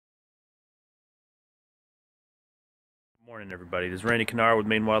Morning everybody, this is Randy Kennard with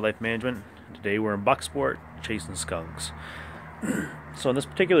Maine Wildlife Management. Today we're in Bucksport chasing skunks. So on this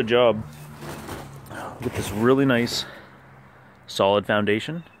particular job, with this really nice solid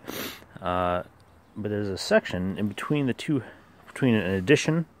foundation, but there's a section in between the two, between an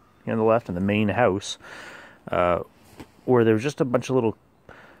addition here on the left and the main house, where there's just a bunch of little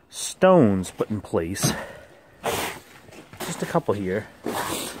stones put in place. Just a couple here,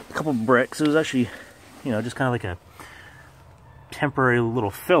 a couple bricks. It was actually, you know, just kind of like a temporary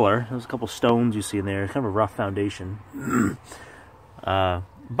little filler. There's a couple stones you see in there. It's kind of a rough foundation.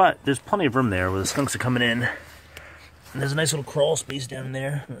 But there's plenty of room there where the skunks are coming in. And there's a nice little crawl space down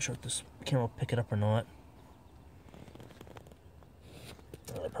there. I'm not sure if this camera will pick it up or not.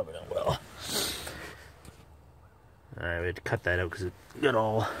 Oh, probably not well. Alright, we had to cut that out because it got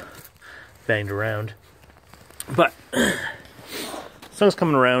all banged around. But skunks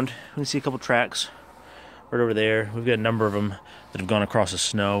coming around. We can see a couple tracks right over there. We've got a number of them that have gone across the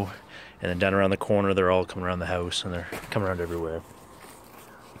snow, and then down around the corner they're all coming around the house, and they're coming around everywhere.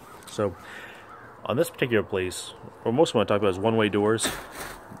 So on this particular place, what most want to talk about is one-way doors.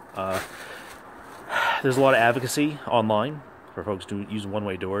 There's a lot of advocacy online for folks to use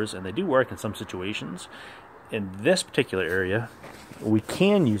one-way doors, and they do work in some situations. In this particular area, we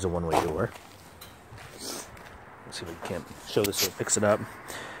can use a one-way door. Let's see if we can show this so it picks it up.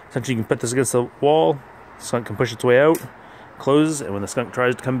 Essentially, you can put this against the wall. The skunk can push its way out, closes, and when the skunk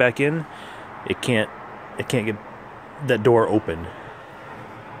tries to come back in, it can't get that door open.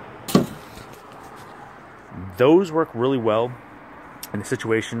 Those work really well in a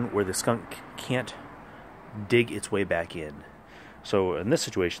situation where the skunk can't dig its way back in. So in this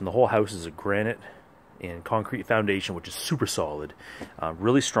situation, the whole house is a granite and concrete foundation, which is super solid,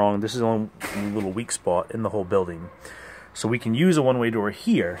 really strong. This is the only little weak spot in the whole building. So we can use a one-way door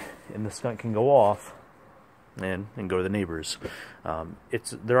here, and the skunk can go off and go to the neighbors.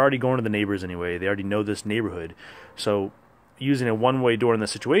 They're already going to the neighbors anyway. They already know this neighborhood. So using a one-way door in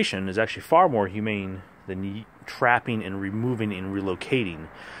this situation is actually far more humane than trapping and removing and relocating.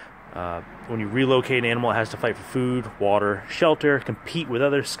 When you relocate an animal, it has to fight for food, water, shelter, compete with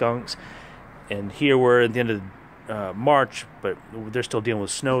other skunks. And here we're at the end of March, but they're still dealing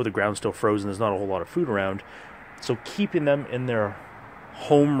with snow. The ground's still frozen. There's not a whole lot of food around. So keeping them in their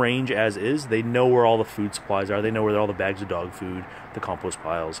home range as is, they know where all the food supplies are. They know where all the bags of dog food, the compost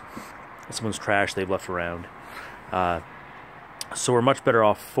piles, someone's trash they've left around. So we're much better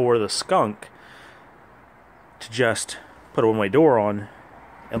off for the skunk to just put a one-way door on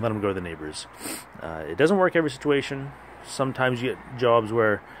and let them go to the neighbors. It doesn't work every situation. Sometimes you get jobs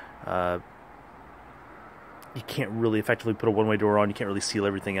where you can't really effectively put a one-way door on. You can't really seal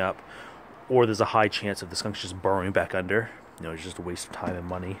everything up, or there's a high chance of the skunk's just burrowing back under. You know, it's just a waste of time and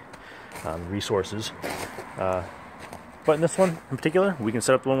money, resources. But in this one in particular, we can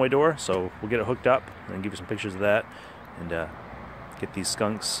set up the one-way door, so we'll get it hooked up and give you some pictures of that, and get these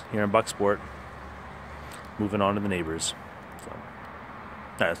skunks here in Bucksport moving on to the neighbors. So,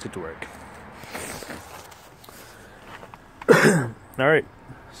 alright, let's get to work. Alright,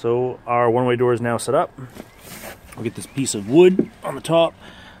 so our one-way door is now set up. We'll get this piece of wood on the top,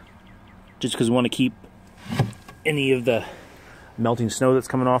 just because we want to keep any of the melting snow that's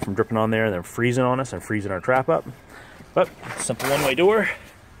coming off from dripping on there and then freezing on us and freezing our trap up. But simple one-way door.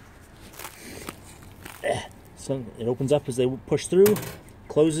 So it opens up as they push through,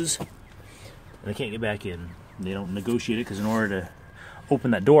 closes, and they can't get back in. They don't negotiate it, because in order to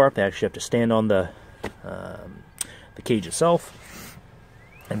open that door up, they actually have to stand on the cage itself.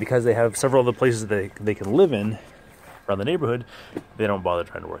 And because they have several other places that they can live in around the neighborhood, they don't bother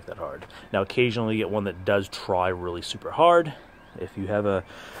trying to work that hard. Now occasionally you get one that does try really super hard. If you have a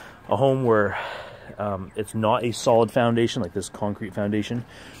home where it's not a solid foundation like this concrete foundation,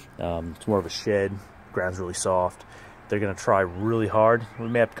 it's more of a shed, ground's really soft, they're going to try really hard. We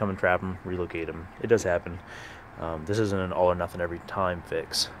may have to come and trap them, relocate them. It does happen. This isn't an all or nothing every time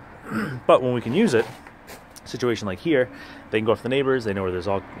fix. But when we can use it, a situation like here, they can go to the neighbors. They know where there's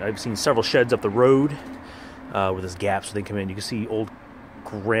all. I've seen several sheds up the road where there's gaps so they can come in. You can see old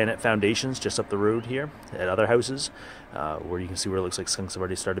granite foundations just up the road here at other houses, where you can see where it looks like skunks have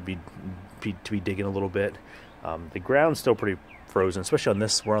already started to be digging a little bit. The ground's still pretty frozen, especially on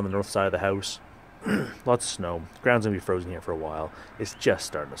this. We're on the north side of the house. Lots of snow. The ground's gonna be frozen here for a while. It's just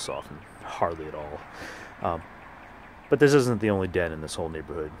starting to soften, hardly at all. But this isn't the only den in this whole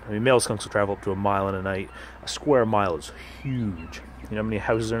neighborhood. I mean, male skunks will travel up to 1 mile in a night. A square mile is huge. You know how many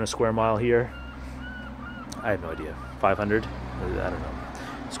houses are in a square mile here? I have no idea. 500? I don't know.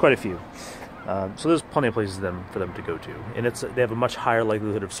 It's quite a few. So there's plenty of places for them to go to. And they have a much higher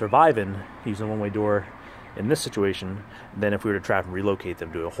likelihood of surviving using a one-way door in this situation than if we were to trap and relocate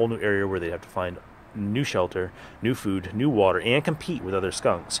them to a whole new area where they'd have to find new shelter, new food, new water, and compete with other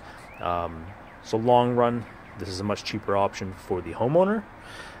skunks. So long run, this is a much cheaper option for the homeowner,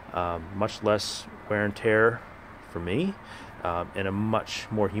 much less wear and tear for me, and a much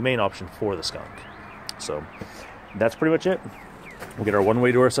more humane option for the skunk. So that's pretty much it. We'll get our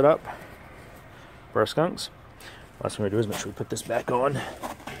one-way door set up for our skunks. Last thing we're going to do is make sure we put this back on.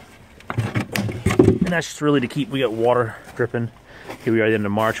 And that's just really to keep, we got water dripping. Here we are at the end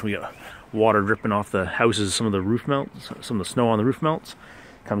of March, we got water dripping off the houses, some of the roof melts, some of the snow on the roof melts.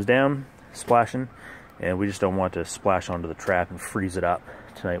 Comes down, splashing, and we just don't want to splash onto the trap and freeze it up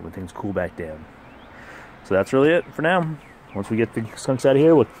tonight when things cool back down. So that's really it for now. Once we get the skunks out of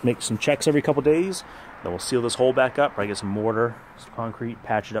here, we'll make some checks every couple days. Then we'll seal this hole back up, probably get some mortar, some concrete,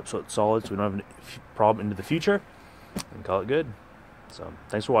 patch it up so it's solid so we don't have a problem into the future, and call it good. So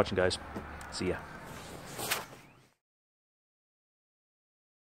thanks for watching, guys. See ya.